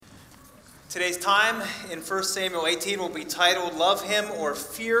Today's time in 1 Samuel 18 will be titled, Love Him or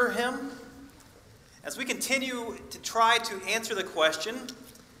Fear Him. As we continue to try to answer the question,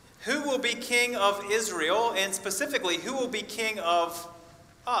 who will be king of Israel, and specifically, who will be king of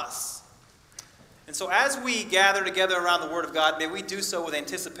us? And so as we gather together around the Word of God, may we do so with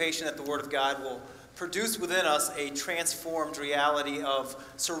anticipation that the Word of God will produce within us a transformed reality of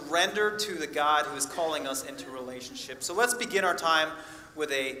surrender to the God who is calling us into relationship. So let's begin our time with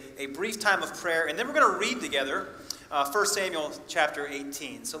a brief time of prayer, and then we're going to read together 1 Samuel chapter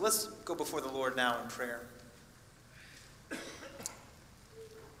 18. So let's go before the Lord now in prayer.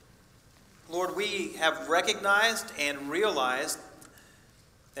 Lord, we have recognized and realized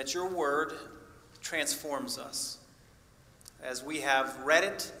that your word transforms us. As we have read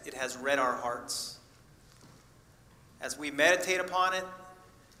it, it has read our hearts. As we meditate upon it,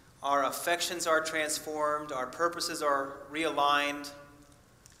 our affections are transformed, our purposes are realigned.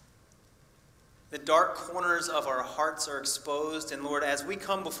 The dark corners of our hearts are exposed. And Lord, as we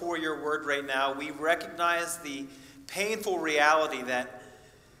come before your word right now, we recognize the painful reality that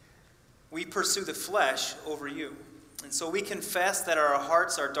we pursue the flesh over you. And so we confess that our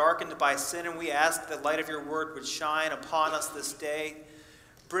hearts are darkened by sin, and we ask that the light of your word would shine upon us this day,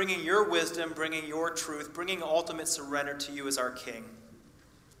 bringing your wisdom, bringing your truth, bringing ultimate surrender to you as our King.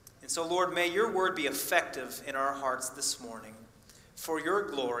 And so, Lord, may your word be effective in our hearts this morning for your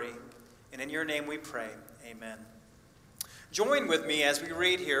glory. And in your name we pray, amen. Join with me as we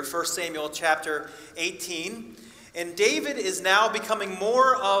read here 1 Samuel chapter 18. And David is now becoming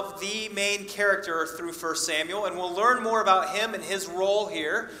more of the main character through 1 Samuel. And we'll learn more about him and his role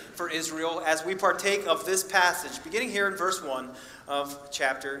here for Israel as we partake of this passage, beginning here in verse 1 of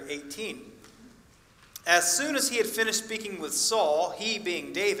chapter 18. As soon as he had finished speaking with Saul, he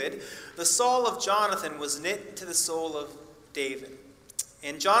being David, the soul of Jonathan was knit to the soul of David.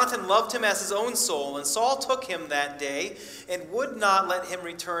 And Jonathan loved him as his own soul, and Saul took him that day and would not let him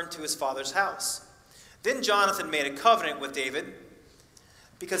return to his father's house. Then Jonathan made a covenant with David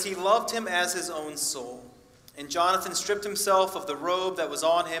because he loved him as his own soul. And Jonathan stripped himself of the robe that was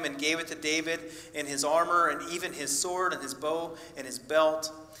on him and gave it to David and his armor and even his sword and his bow and his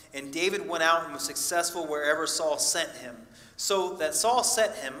belt. And David went out and was successful wherever Saul sent him, so that Saul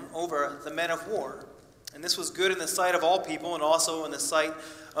set him over the men of war. And this was good in the sight of all people and also in the sight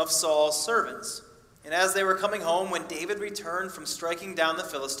of Saul's servants. And as they were coming home, when David returned from striking down the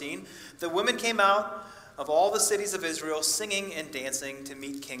Philistine, the women came out of all the cities of Israel singing and dancing to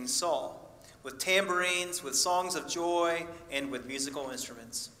meet King Saul, with tambourines, with songs of joy, and with musical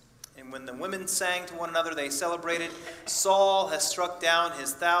instruments. And when the women sang to one another, they celebrated, Saul has struck down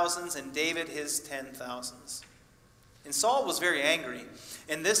his thousands and David his 10,000s. And Saul was very angry,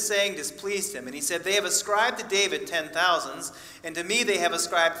 and this saying displeased him. And he said, They have ascribed to David 10,000s, and to me they have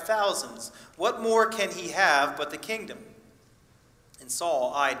ascribed thousands. What more can he have but the kingdom? And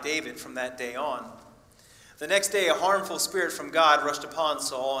Saul eyed David from that day on. The next day a harmful spirit from God rushed upon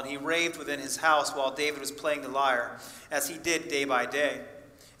Saul, and he raved within his house while David was playing the lyre, as he did day by day.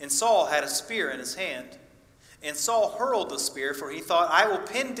 And Saul had a spear in his hand. And Saul hurled the spear, for he thought, I will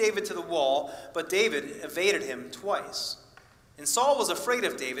pin David to the wall, but David evaded him twice. And Saul was afraid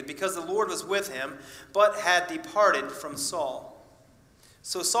of David, because the Lord was with him, but had departed from Saul.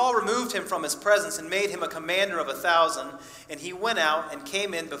 So Saul removed him from his presence and made him a commander of 1,000, and he went out and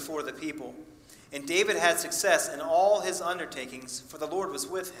came in before the people. And David had success in all his undertakings, for the Lord was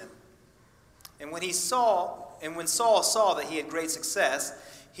with him. And when Saul saw that he had great success,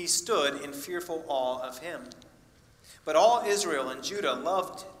 he stood in fearful awe of him. But all Israel and Judah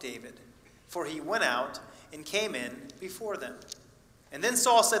loved David, for he went out and came in before them. And then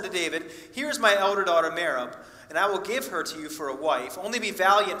Saul said to David, Here is my elder daughter Merab, and I will give her to you for a wife. Only be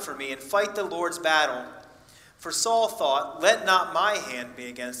valiant for me and fight the Lord's battle. For Saul thought, Let not my hand be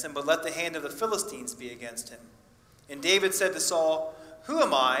against him, but let the hand of the Philistines be against him. And David said to Saul, Who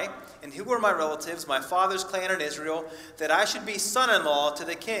am I, and who are my relatives, my father's clan in Israel, that I should be son-in-law to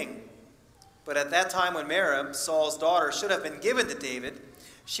the king? But at that time when Merab, Saul's daughter, should have been given to David,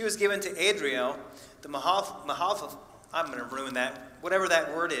 she was given to Adriel, the Mahalath, I'm going to ruin that, whatever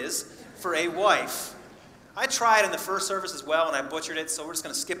that word is, for a wife. I tried in the first service as well, and I butchered it, so we're just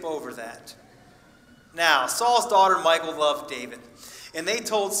going to skip over that. Now, Saul's daughter Michal loved David, and they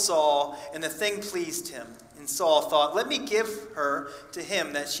told Saul, and the thing pleased him. And Saul thought, Let me give her to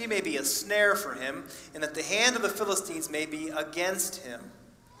him, that she may be a snare for him, and that the hand of the Philistines may be against him.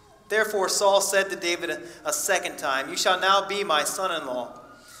 Therefore Saul said to David a second time, You shall now be my son-in-law.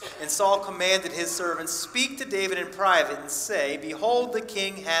 And Saul commanded his servants, Speak to David in private and say, Behold, the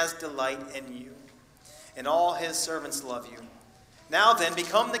king has delight in you, and all his servants love you. Now then,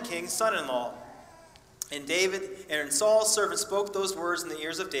 become the king's son-in-law. And Saul's servant spoke those words in the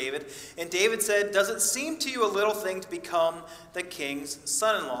ears of David. And David said, Does it seem to you a little thing to become the king's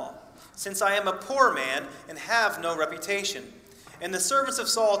son-in-law, since I am a poor man and have no reputation? And the servants of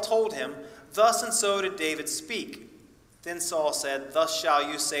Saul told him, Thus and so did David speak. Then Saul said, Thus shall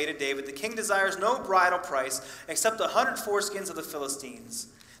you say to David, The king desires no bridal price except 100 foreskins of the Philistines,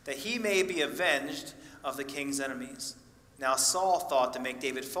 that he may be avenged of the king's enemies. Now Saul thought to make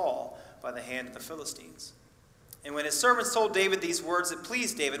David fall by the hand of the Philistines. And when his servants told David these words, it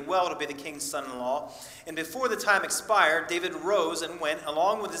pleased David well to be the king's son-in-law. And before the time expired, David rose and went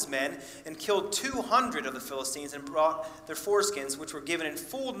along with his men and killed 200 of the Philistines and brought their foreskins, which were given in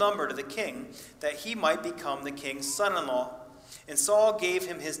full number to the king, that he might become the king's son-in-law. And Saul gave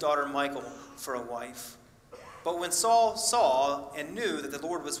him his daughter Michal for a wife. But when Saul saw and knew that the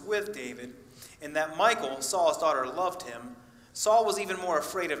Lord was with David, and that Michal, Saul's daughter, loved him, Saul was even more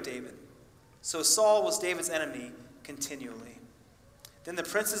afraid of David. So Saul was David's enemy continually. Then the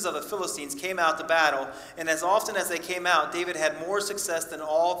princes of the Philistines came out to battle, and as often as they came out, David had more success than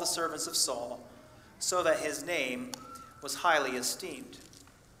all the servants of Saul, so that his name was highly esteemed.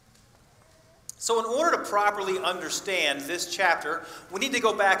 So in order to properly understand this chapter, we need to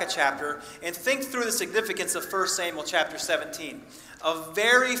go back a chapter and think through the significance of 1 Samuel chapter 17, a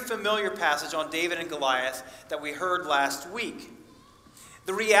very familiar passage on David and Goliath that we heard last week.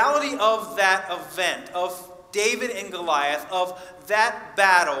 The reality of that event, of David and Goliath, of that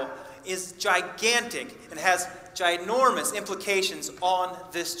battle, is gigantic and has ginormous implications on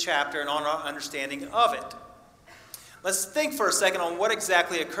this chapter and on our understanding of it. Let's think for a second on what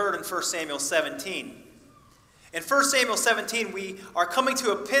exactly occurred in 1 Samuel 17. In 1 Samuel 17, we are coming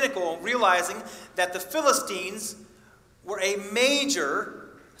to a pinnacle, realizing that the Philistines were a major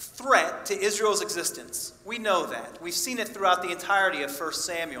threat to Israel's existence. We know that. We've seen it throughout the entirety of 1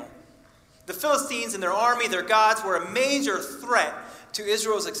 Samuel. The Philistines and their army, their gods, were a major threat to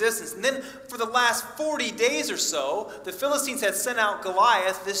Israel's existence. And then for the last 40 days or so, the Philistines had sent out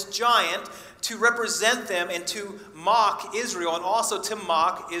Goliath, this giant, to represent them and to mock Israel, and also to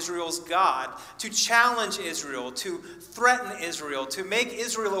mock Israel's God, to challenge Israel, to threaten Israel, to make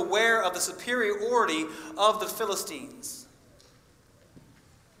Israel aware of the superiority of the Philistines.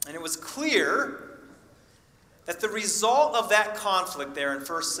 And it was clear that the result of that conflict there in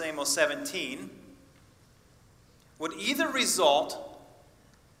 1 Samuel 17 would either result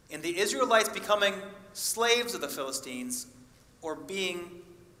in the Israelites becoming slaves of the Philistines or being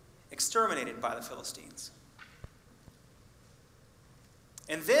exterminated by the Philistines.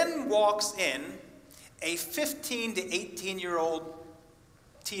 And then walks in a 15 to 18-year-old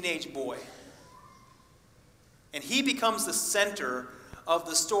teenage boy. And he becomes the center of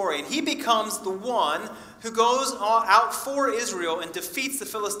the story. And he becomes the one who goes out for Israel and defeats the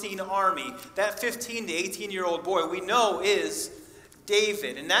Philistine army. That 15 to 18-year-old boy we know is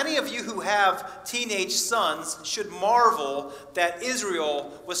David. And any of you who have teenage sons should marvel that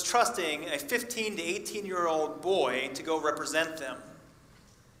Israel was trusting a 15 to 18-year-old boy to go represent them.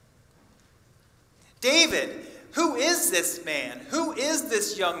 David, who is this man? Who is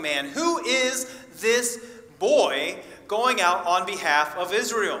this young man? Who is this boy going out on behalf of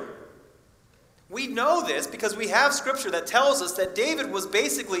Israel? We know this because we have scripture that tells us that David was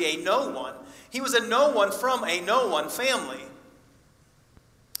basically a no one. He was a no one from a no one family.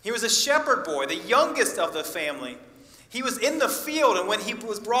 He was a shepherd boy, the youngest of the family. He was in the field, and when he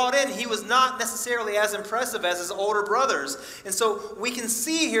was brought in, he was not necessarily as impressive as his older brothers. And so we can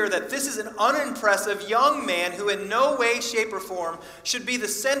see here that this is an unimpressive young man who in no way, shape, or form should be the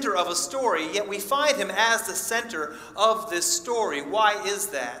center of a story, yet we find him as the center of this story. Why is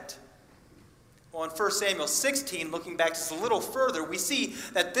that? Well, in 1 Samuel 16, looking back just a little further, we see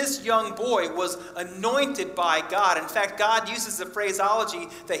that this young boy was anointed by God. In fact, God uses the phraseology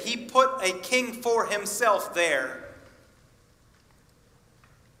that he put a king for himself there.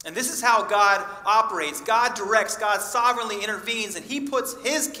 And this is how God operates. God directs, God sovereignly intervenes, and he puts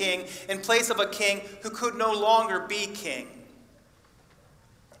his king in place of a king who could no longer be king.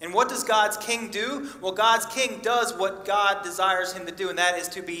 And what does God's king do? Well, God's king does what God desires him to do, and that is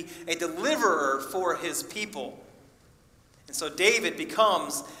to be a deliverer for his people. And so David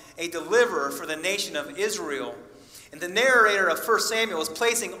becomes a deliverer for the nation of Israel. And the narrator of 1 Samuel is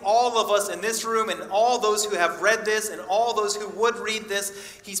placing all of us in this room and all those who have read this and all those who would read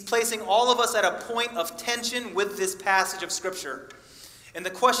this, he's placing all of us at a point of tension with this passage of Scripture. And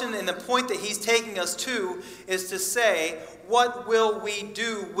the question and the point that he's taking us to is to say, what will we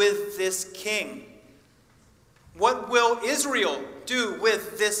do with this king? What will Israel do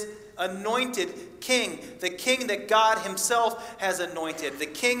with this anointed king, the king that God himself has anointed, the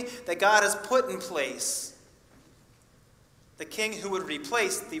king that God has put in place, the king who would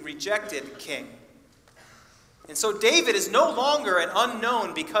replace the rejected king. And so David is no longer an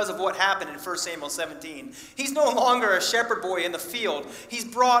unknown because of what happened in 1 Samuel 17. He's no longer a shepherd boy in the field. He's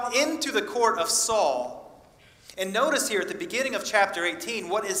brought into the court of Saul. And notice here at the beginning of chapter 18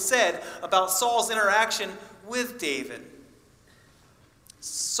 what is said about Saul's interaction with David.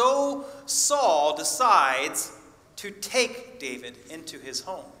 So Saul decides to take David into his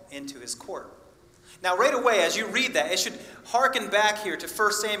home, into his court. Now, right away, as you read that, it should hearken back here to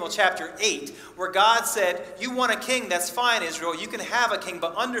 1 Samuel chapter 8, where God said, you want a king, that's fine, Israel. You can have a king,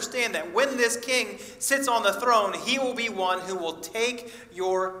 but understand that when this king sits on the throne, he will be one who will take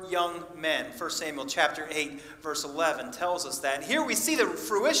your young men. 1 Samuel chapter 8, verse 11 tells us that. And here we see the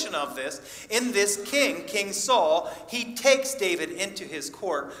fruition of this in this king, King Saul. He takes David into his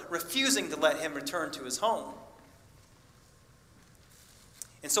court, refusing to let him return to his home.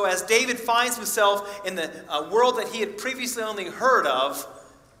 And so as David finds himself in the world that he had previously only heard of,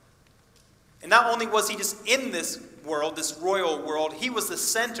 and not only was he just in this world, this royal world, he was the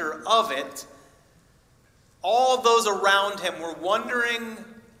center of it, all those around him were wondering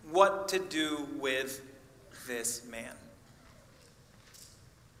what to do with this man.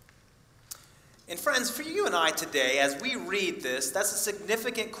 And friends, for you and I today, as we read this, that's a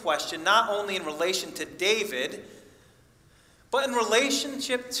significant question, not only in relation to David, but in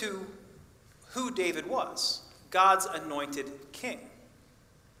relationship to who David was, God's anointed king.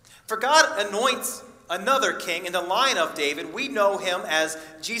 For God anoints another king in the line of David. We know him as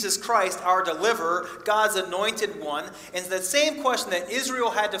Jesus Christ, our deliverer, God's anointed one. And the same question that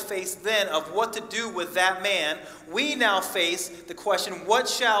Israel had to face then of what to do with that man, we now face the question, what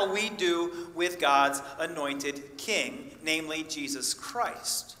shall we do with God's anointed king, namely Jesus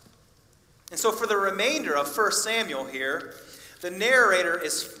Christ? And so for the remainder of 1 Samuel here, the narrator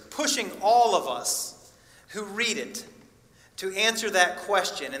is pushing all of us who read it to answer that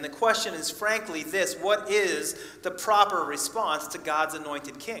question. And the question is frankly this: what is the proper response to God's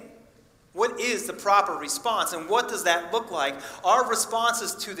anointed king? What is the proper response, and what does that look like? Our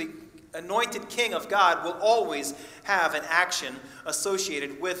responses to the anointed king of God will always have an action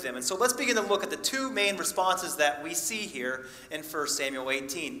associated with them. And so let's begin to look at the two main responses that we see here in 1 Samuel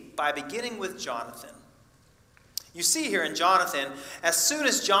 18, by beginning with Jonathan. You see here in Jonathan, as soon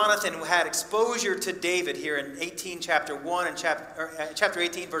as Jonathan had exposure to David here in chapter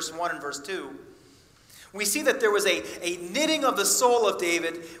 18, verse 1 and verse 2, we see that there was a knitting of the soul of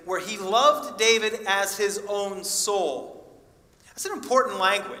David where he loved David as his own soul. That's an important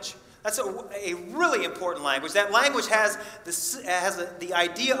language. That's a really important language. That language has the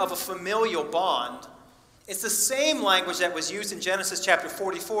idea of a familial bond. It's the same language that was used in Genesis chapter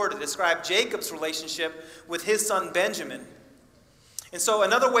 44 to describe Jacob's relationship with his son Benjamin. And so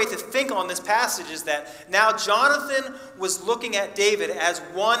another way to think on this passage is that now Jonathan was looking at David as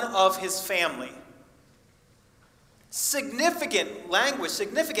one of his family. Significant language,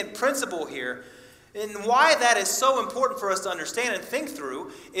 significant principle here. And why that is so important for us to understand and think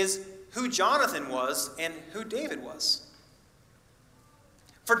through is who Jonathan was and who David was.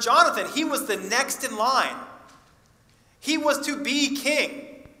 For Jonathan, he was the next in line. He was to be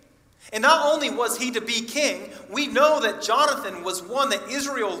king. And not only was he to be king, we know that Jonathan was one that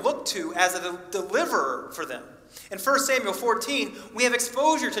Israel looked to as a deliverer for them. In 1 Samuel 14, we have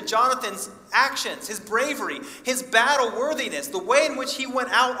exposure to Jonathan's actions, his bravery, his battle worthiness, the way in which he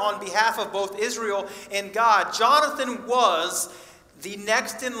went out on behalf of both Israel and God. Jonathan was the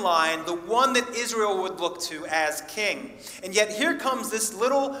next in line, the one that Israel would look to as king. And yet here comes this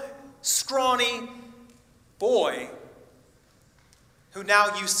little scrawny boy who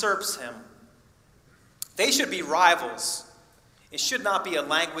now usurps him. They should be rivals. It should not be a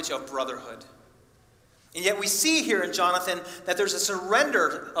language of brotherhood. And yet we see here in Jonathan that there's a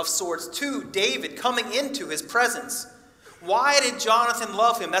surrender of sorts to David coming into his presence. Why did Jonathan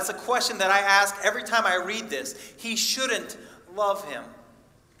love him? That's a question that I ask every time I read this. He shouldn't love him.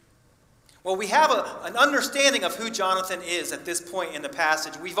 Well, we have an understanding of who Jonathan is at this point in the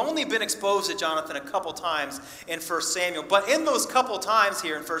passage. We've only been exposed to Jonathan a couple times in 1 Samuel. But in those couple times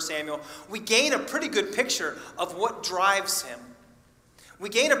here in 1 Samuel, we gain a pretty good picture of what drives him. We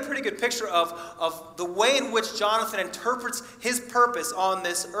gain a pretty good picture of the way in which Jonathan interprets his purpose on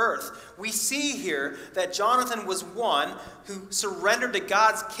this earth. We see here that Jonathan was one who surrendered to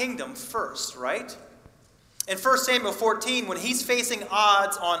God's kingdom first, right? In 1 Samuel 14, when he's facing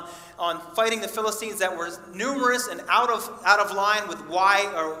odds on fighting the Philistines that were numerous and out of line with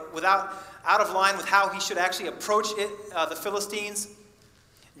out of line with how he should actually approach the Philistines,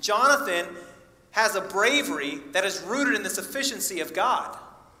 Jonathan has a bravery that is rooted in the sufficiency of God.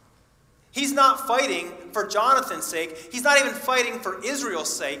 He's not fighting for Jonathan's sake. He's not even fighting for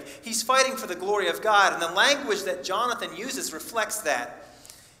Israel's sake. He's fighting for the glory of God. And the language that Jonathan uses reflects that.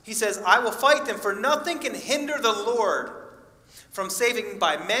 He says, I will fight them, for nothing can hinder the Lord from saving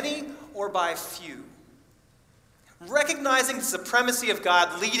by many or by few. Recognizing the supremacy of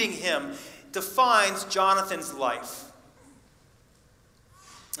God leading him defines Jonathan's life.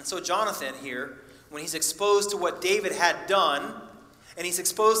 And so Jonathan here, when he's exposed to what David had done, and he's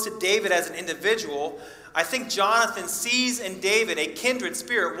exposed to David as an individual, I think Jonathan sees in David a kindred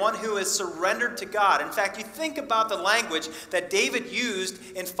spirit, one who is surrendered to God. In fact, you think about the language that David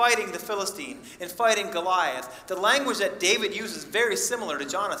used in fighting the Philistine, in fighting Goliath. The language that David uses is very similar to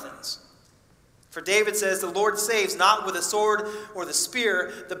Jonathan's. For David says, the Lord saves not with the sword or the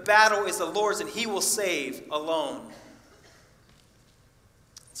spear. The battle is the Lord's, and he will save alone.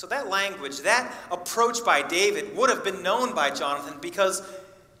 So that language, that approach by David would have been known by Jonathan because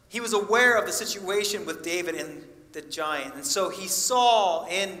he was aware of the situation with David and the giant. And so he saw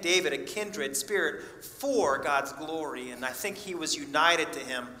in David a kindred spirit for God's glory. And I think he was united to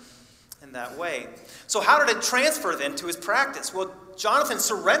him in that way. So how did it transfer then to his practice? Well, Jonathan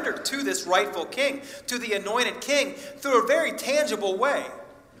surrendered to this rightful king, to the anointed king, through a very tangible way.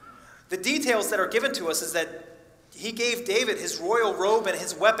 The details that are given to us is that he gave David his royal robe and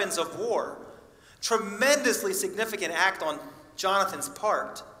his weapons of war. Tremendously significant act on Jonathan's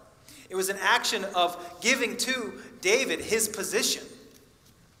part. It was an action of giving to David his position.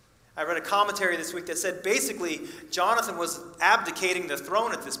 I read a commentary this week that said basically Jonathan was abdicating the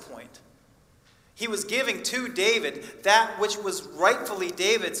throne at this point. He was giving to David that which was rightfully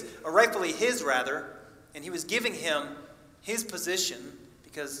David's, or rightfully his rather, and he was giving him his position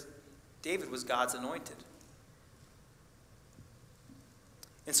because David was God's anointed.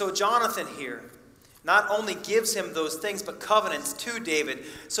 And so Jonathan here not only gives him those things, but covenants to David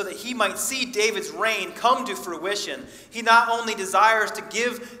so that he might see David's reign come to fruition. He not only desires to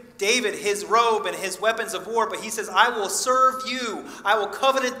give David his robe and his weapons of war, but he says, I will serve you. I will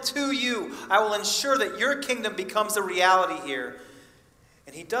covenant to you. I will ensure that your kingdom becomes a reality here.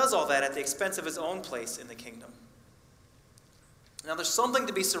 And he does all that at the expense of his own place in the kingdom. Now there's something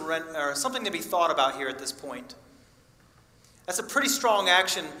to be thought about here at this point. That's a pretty strong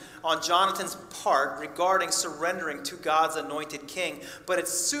action on Jonathan's part regarding surrendering to God's anointed king. But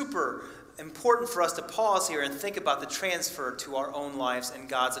it's super important for us to pause here and think about the transfer to our own lives and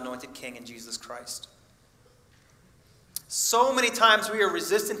God's anointed king in Jesus Christ. So many times we are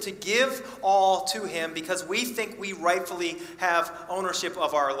resistant to give all to him because we think we rightfully have ownership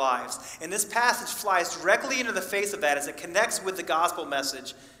of our lives. And this passage flies directly into the face of that as it connects with the gospel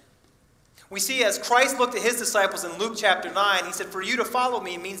message. We see as Christ looked at his disciples in Luke chapter 9, he said, for you to follow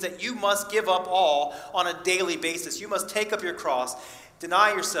me means that you must give up all on a daily basis. You must take up your cross,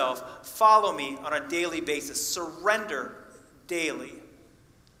 deny yourself, follow me on a daily basis, surrender daily.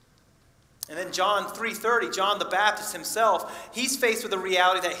 And then John 3:30, John the Baptist himself, he's faced with the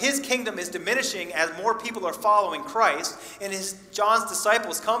reality that his kingdom is diminishing as more people are following Christ. And John's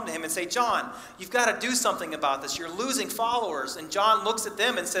disciples come to him and say, John, you've got to do something about this. You're losing followers. And John looks at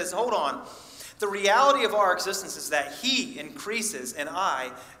them and says, hold on. The reality of our existence is that he increases and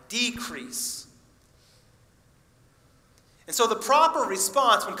I decrease. And so the proper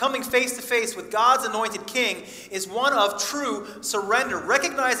response when coming face to face with God's anointed king is one of true surrender,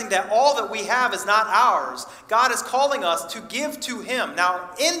 recognizing that all that we have is not ours. God is calling us to give to him. Now,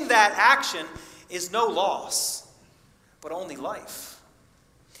 in that action is no loss, but only life.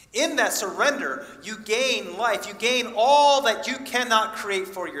 In that surrender, you gain life. You gain all that you cannot create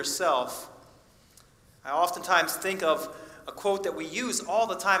for yourself. I oftentimes think of a quote that we use all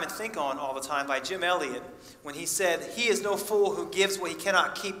the time and think on all the time by Jim Elliot when he said, he is no fool who gives what he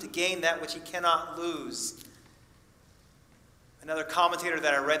cannot keep to gain that which he cannot lose. Another commentator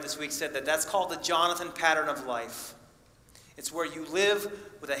that I read this week said that that's called the Jonathan pattern of life. It's where you live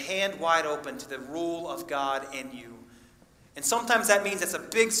with a hand wide open to the rule of God in you. And sometimes that means it's a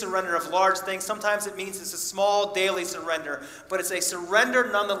big surrender of large things. Sometimes it means it's a small daily surrender. But it's a surrender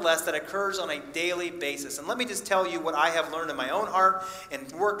nonetheless that occurs on a daily basis. And let me just tell you what I have learned in my own heart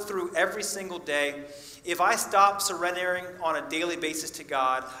and worked through every single day. If I stop surrendering on a daily basis to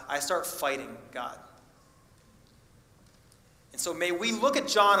God, I start fighting God. And so may we look at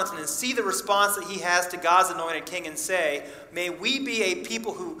Jonathan and see the response that he has to God's anointed king and say, may we be a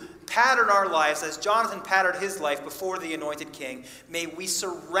people who pattern our lives as Jonathan patterned his life before the anointed king. May we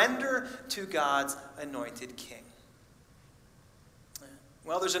surrender to God's anointed king.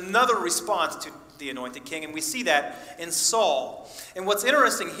 Well, there's another response to the anointed king, and we see that in Saul. And what's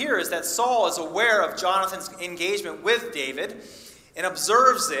interesting here is that Saul is aware of Jonathan's engagement with David and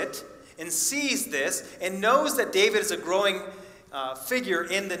observes it and sees this and knows that David is a growing figure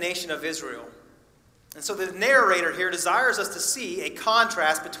in the nation of Israel. And so the narrator here desires us to see a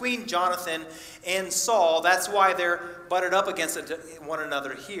contrast between Jonathan and Saul. That's why they're butted up against one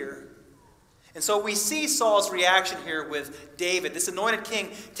another here. And so we see Saul's reaction here with David, this anointed king,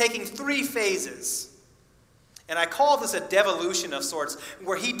 taking 3 phases. And I call this a devolution of sorts,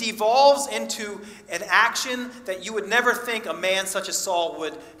 where he devolves into an action that you would never think a man such as Saul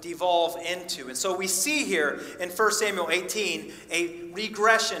would devolve into. And so we see here in 1 Samuel 18 a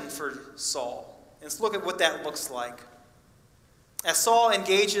regression for Saul. And let's look at what that looks like. As Saul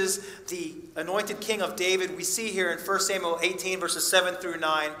engages the anointed king of David, we see here in 1 Samuel 18, verses 7 through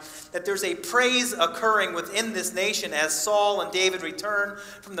 9, that there's a praise occurring within this nation as Saul and David return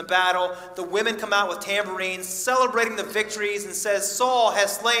from the battle. The women come out with tambourines, celebrating the victories, and says, Saul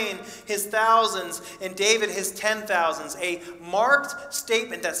has slain his thousands and David his 10,000s, a marked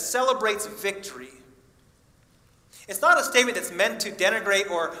statement that celebrates victory. It's not a statement that's meant to denigrate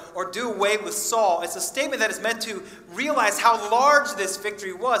or do away with Saul. It's a statement that is meant to realize how large this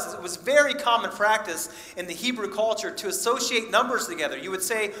victory was. It was very common practice in the Hebrew culture to associate numbers together. You would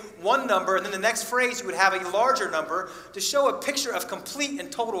say one number, and then the next phrase you would have a larger number to show a picture of complete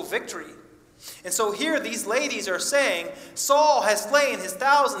and total victory. And so here these ladies are saying, Saul has slain his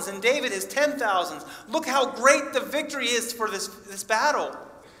thousands and David his 10,000s. Look how great the victory is for this battle.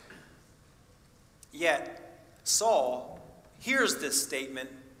 Yet, Saul hears this statement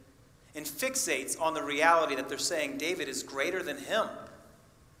and fixates on the reality that they're saying David is greater than him.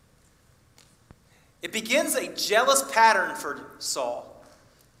 It begins a jealous pattern for Saul.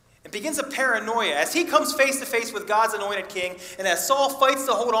 It begins a paranoia. As he comes face to face with God's anointed king, and as Saul fights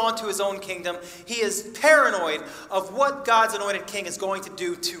to hold on to his own kingdom, he is paranoid of what God's anointed king is going to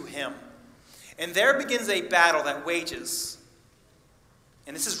do to him. And there begins a battle that wages.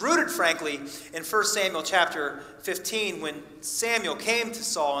 And this is rooted, frankly, in 1 Samuel chapter 15, when Samuel came to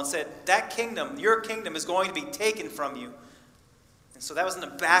Saul and said, that kingdom, your kingdom, is going to be taken from you. And so that was in the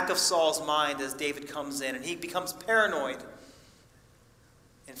back of Saul's mind as David comes in, and he becomes paranoid.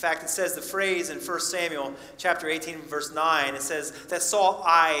 In fact, it says the phrase in 1 Samuel chapter 18, verse 9, it says that Saul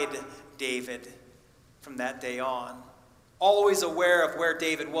eyed David from that day on. Always aware of where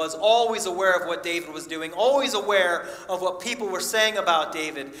David was, always aware of what David was doing, always aware of what people were saying about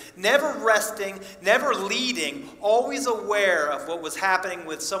David, never resting, never leading, always aware of what was happening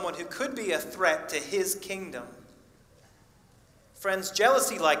with someone who could be a threat to his kingdom. Friends,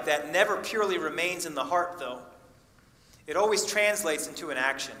 jealousy like that never purely remains in the heart, though. It always translates into an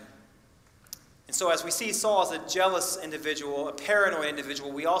action. And so as we see Saul as a jealous individual, a paranoid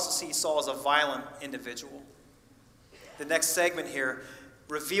individual, we also see Saul as a violent individual. The next segment here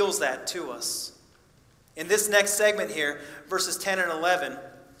reveals that to us. In this next segment here, verses 10 and 11,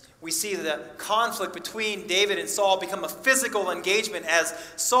 we see the conflict between David and Saul become a physical engagement as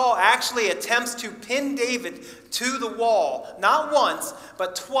Saul actually attempts to pin David to the wall, not once,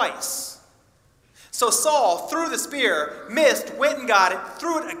 but twice. So Saul threw the spear, missed, went and got it,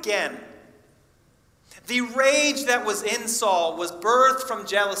 threw it again. The rage that was in Saul was birthed from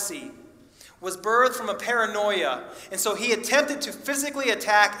jealousy, was birthed from a paranoia. And so he attempted to physically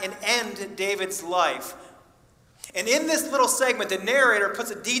attack and end David's life. And in this little segment, the narrator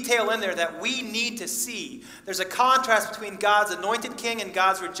puts a detail in there that we need to see. There's a contrast between God's anointed king and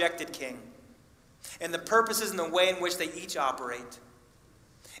God's rejected king, and the purposes and the way in which they each operate.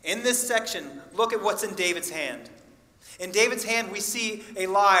 In this section, look at what's in David's hand. In David's hand, we see a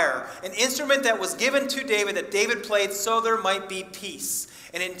lyre, an instrument that was given to David that David played so there might be peace.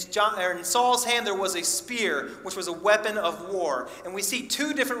 And in Saul's hand, there was a spear, which was a weapon of war. And we see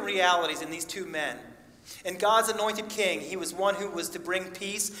two different realities in these two men. In God's anointed king, he was one who was to bring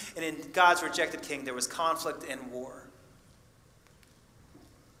peace. And in God's rejected king, there was conflict and war.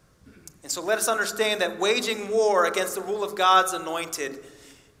 And so let us understand that waging war against the rule of God's anointed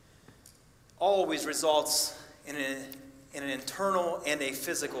always results in an internal and a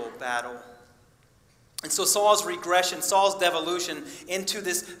physical battle. And so Saul's regression, Saul's devolution into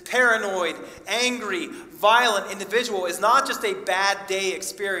this paranoid, angry, violent individual is not just a bad day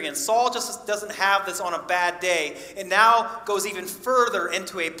experience. Saul just doesn't have this on a bad day. It now goes even further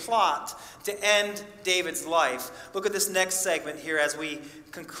into a plot to end David's life. Look at this next segment here as we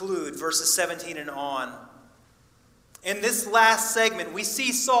conclude, verses 17 and on. In this last segment, we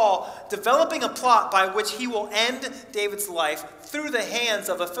see Saul developing a plot by which he will end David's life through the hands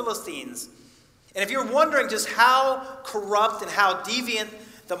of the Philistines. And if you're wondering just how corrupt and how deviant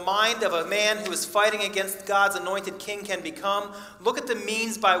the mind of a man who is fighting against God's anointed king can become, look at the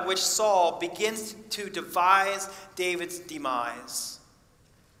means by which Saul begins to devise David's demise.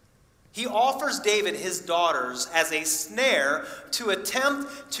 He offers David his daughters as a snare to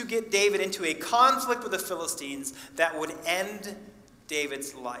attempt to get David into a conflict with the Philistines that would end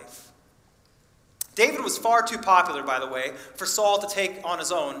David's life. David was far too popular, by the way, for Saul to take on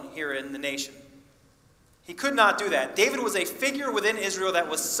his own here in the nation. He could not do that. David was a figure within Israel that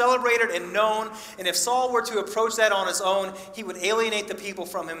was celebrated and known, and if Saul were to approach that on his own, he would alienate the people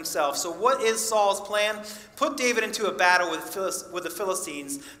from himself. So what is Saul's plan? Put David into a battle with the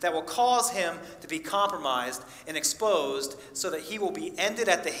Philistines that will cause him to be compromised and exposed so that he will be ended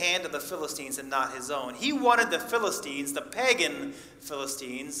at the hand of the Philistines and not his own. He wanted the Philistines, the pagan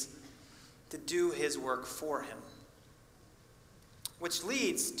Philistines, to do his work for him. Which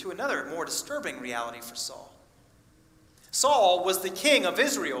leads to another more disturbing reality for Saul. Saul was the king of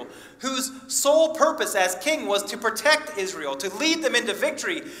Israel, whose sole purpose as king was to protect Israel, to lead them into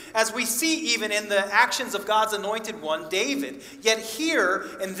victory, as we see even in the actions of God's anointed one, David. Yet here,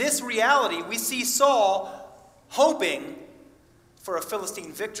 in this reality, we see Saul hoping for a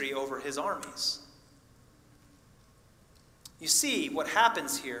Philistine victory over his armies. You see what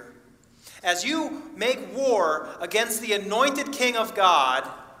happens here. As you make war against the anointed king of God,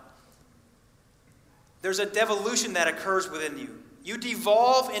 there's a devolution that occurs within you. You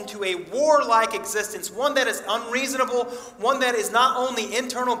devolve into a warlike existence, one that is unreasonable, one that is not only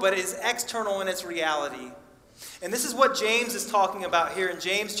internal but is external in its reality. And this is what James is talking about here in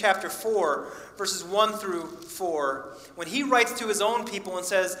James chapter 4, verses 1 through 4, when he writes to his own people and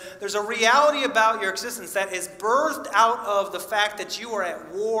says, there's a reality about your existence that is birthed out of the fact that you are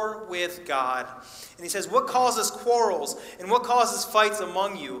at war with God. And he says, what causes quarrels and what causes fights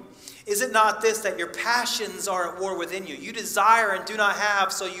among you? Is it not this, that your passions are at war within you? You desire and do not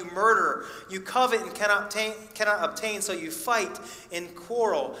have, so you murder. You covet and cannot obtain, so you fight and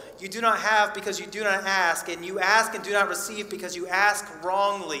quarrel. You do not have because you do not ask, and you ask and do not receive because you ask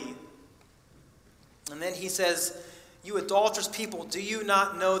wrongly. And then he says, you adulterous people, do you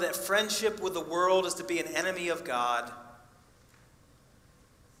not know that friendship with the world is to be an enemy of God?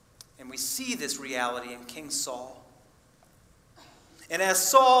 And we see this reality in King Saul. And as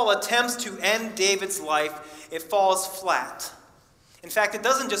Saul attempts to end David's life, it falls flat. In fact, it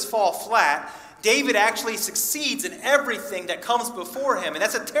doesn't just fall flat. David actually succeeds in everything that comes before him. And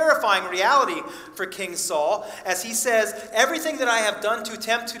that's a terrifying reality for King Saul, as he says, everything that I have done to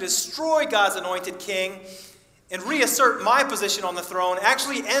attempt to destroy God's anointed king and reassert my position on the throne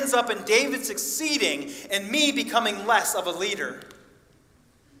actually ends up in David succeeding and me becoming less of a leader.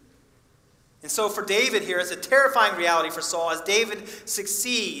 And so for David here, it's a terrifying reality for Saul as David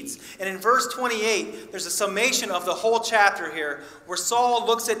succeeds. And in verse 28, there's a summation of the whole chapter here where Saul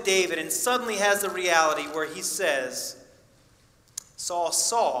looks at David and suddenly has the reality where he says, Saul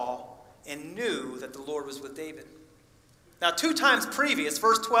saw and knew that the Lord was with David. Now, 2 times previous,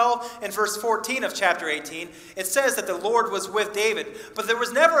 verse 12 and verse 14 of chapter 18, it says that the Lord was with David. But there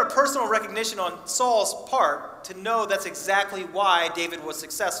was never a personal recognition on Saul's part to know that's exactly why David was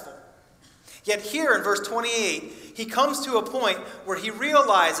successful. Yet here in verse 28, he comes to a point where he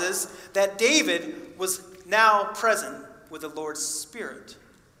realizes that David was now present with the Lord's Spirit.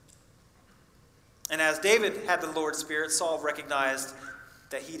 And as David had the Lord's Spirit, Saul recognized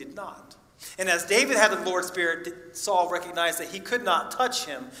that he did not. And as David had the Lord's Spirit, Saul recognized that he could not touch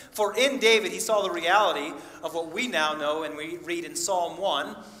him. For in David, he saw the reality of what we now know, and we read in Psalm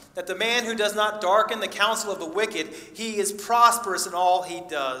 1, that the man who does not darken the counsel of the wicked, he is prosperous in all he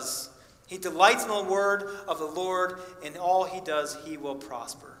does. He delights in the word of the Lord, and all he does, he will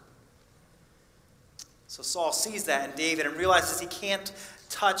prosper. So Saul sees that in David and realizes he can't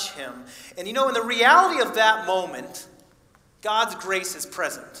touch him. And you know, in the reality of that moment, God's grace is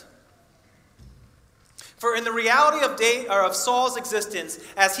present. For in the reality of Saul's existence,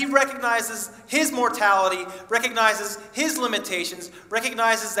 as he recognizes his mortality, recognizes his limitations,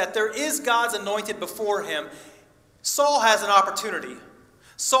 recognizes that there is God's anointed before him, Saul has an opportunity.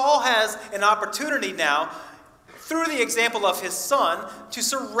 Saul has an opportunity now, through the example of his son, to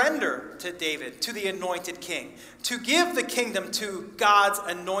surrender to David, to the anointed king, to give the kingdom to God's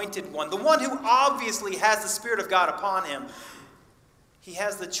anointed one, the one who obviously has the Spirit of God upon him. He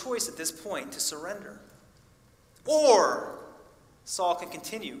has the choice at this point to surrender. Or Saul can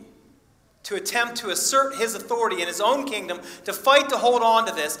continue to attempt to assert his authority in his own kingdom, to fight to hold on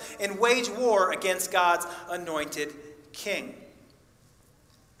to this, and wage war against God's anointed king.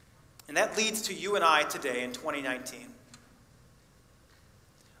 And that leads to you and I today in 2019.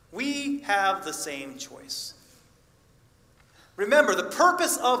 We we have the same choice. Remember, the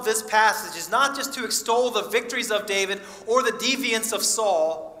purpose of this passage is not just to extol the victories of David or the deviance of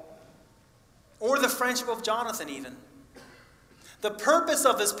Saul or the friendship of Jonathan even. The purpose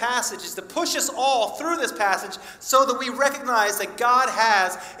of this passage is to push us all through this passage so that we recognize that God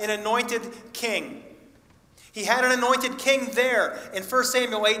has an anointed king. He had an anointed king there in 1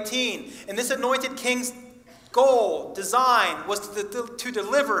 Samuel 18. And this anointed king's goal, design, was to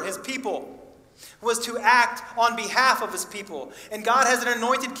deliver his people, was to act on behalf of his people. And God has an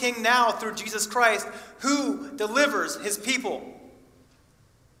anointed king now through Jesus Christ who delivers his people.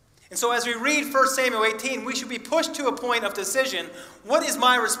 And so as we read 1 Samuel 18, we should be pushed to a point of decision. What is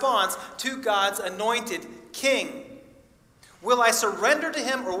my response to God's anointed king? Will I surrender to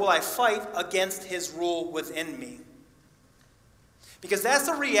him, or will I fight against his rule within me? Because that's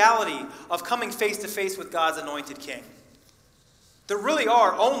the reality of coming face to face with God's anointed king. There really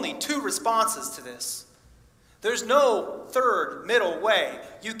are only two responses to this. There's no third middle way.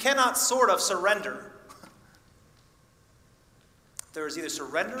 You cannot sort of surrender. There is either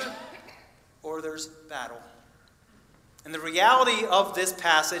surrender or there's battle. And the reality of this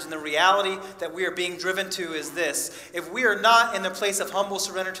passage and the reality that we are being driven to is this. If we are not in the place of humble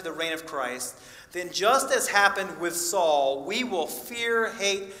surrender to the reign of Christ, then just as happened with Saul, we will fear,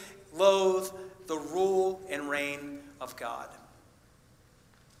 hate, loathe the rule and reign of God.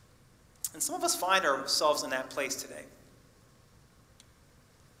 And some of us find ourselves in that place today.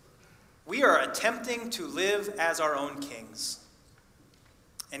 We are attempting to live as our own kings.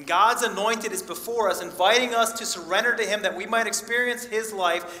 And God's anointed is before us, inviting us to surrender to him that we might experience his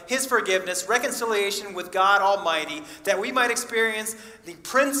life, his forgiveness, reconciliation with God Almighty, that we might experience the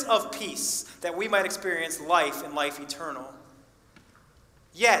Prince of Peace, that we might experience life and life eternal.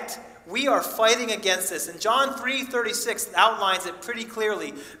 Yet, we are fighting against this. And John 3:36 outlines it pretty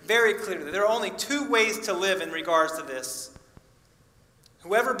clearly, very clearly. There are only two ways to live in regards to this.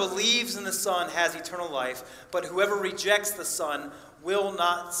 Whoever believes in the Son has eternal life, but whoever rejects the Son will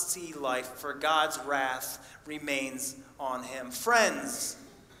not see life, for God's wrath remains on him. Friends,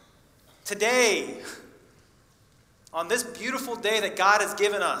 today, on this beautiful day that God has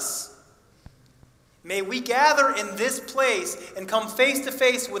given us, may we gather in this place and come face to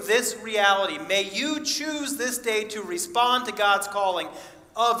face with this reality. May you choose this day to respond to God's calling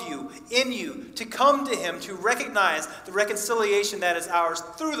of you, in you, to come to him, to recognize the reconciliation that is ours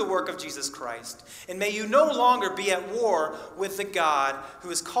through the work of Jesus Christ. And may you no longer be at war with the God who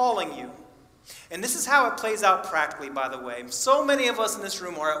is calling you. And this is how it plays out practically, by the way. So many of us in this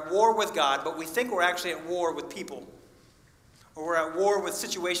room are at war with God, but we think we're actually at war with people, or we're at war with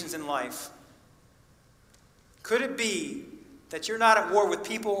situations in life. Could it be that you're not at war with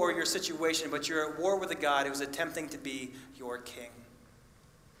people or your situation, but you're at war with a God who is attempting to be your king?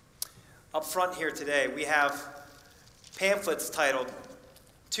 Up front here today, we have pamphlets titled,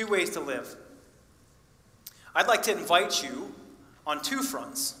 2 Ways to Live. I'd like to invite you on two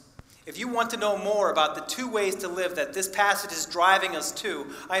fronts. If you want to know more about the 2 ways to live that this passage is driving us to,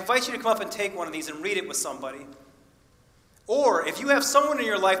 I invite you to come up and take one of these and read it with somebody. Or if you have someone in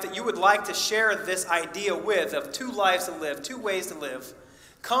your life that you would like to share this idea with of 2 lives to live, 2 ways to live,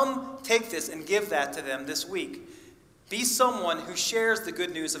 come take this and give that to them this week. Be someone who shares the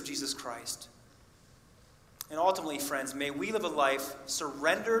good news of Jesus Christ. And ultimately, friends, may we live a life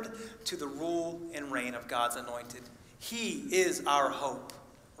surrendered to the rule and reign of God's anointed. He is our hope,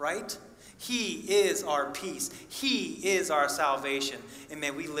 right? He is our peace. He is our salvation. And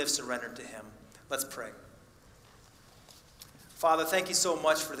may we live surrendered to him. Let's pray. Father, thank you so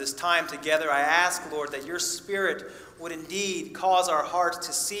much for this time together. I ask, Lord, that your Spirit would indeed cause our hearts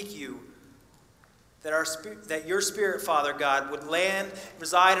to seek you. That your Spirit, Father God, would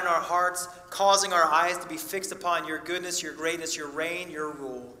reside in our hearts, causing our eyes to be fixed upon your goodness, your greatness, your reign, your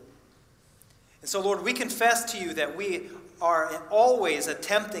rule. And so, Lord, we confess to you that we are always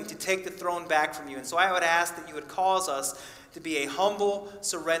attempting to take the throne back from you. And so I would ask that you would cause us to be a humble,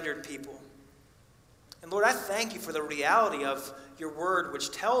 surrendered people. And Lord, I thank you for the reality of your word,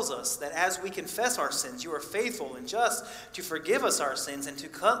 which tells us that as we confess our sins, you are faithful and just to forgive us our sins and to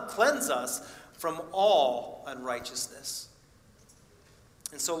cleanse us from all unrighteousness.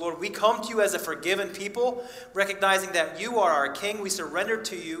 And so, Lord, we come to you as a forgiven people, recognizing that you are our King. We surrender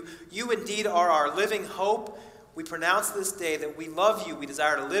to you. You indeed are our living hope. We pronounce this day that we love you. We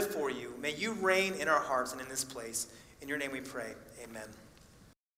desire to live for you. May you reign in our hearts and in this place. In your name we pray. Amen.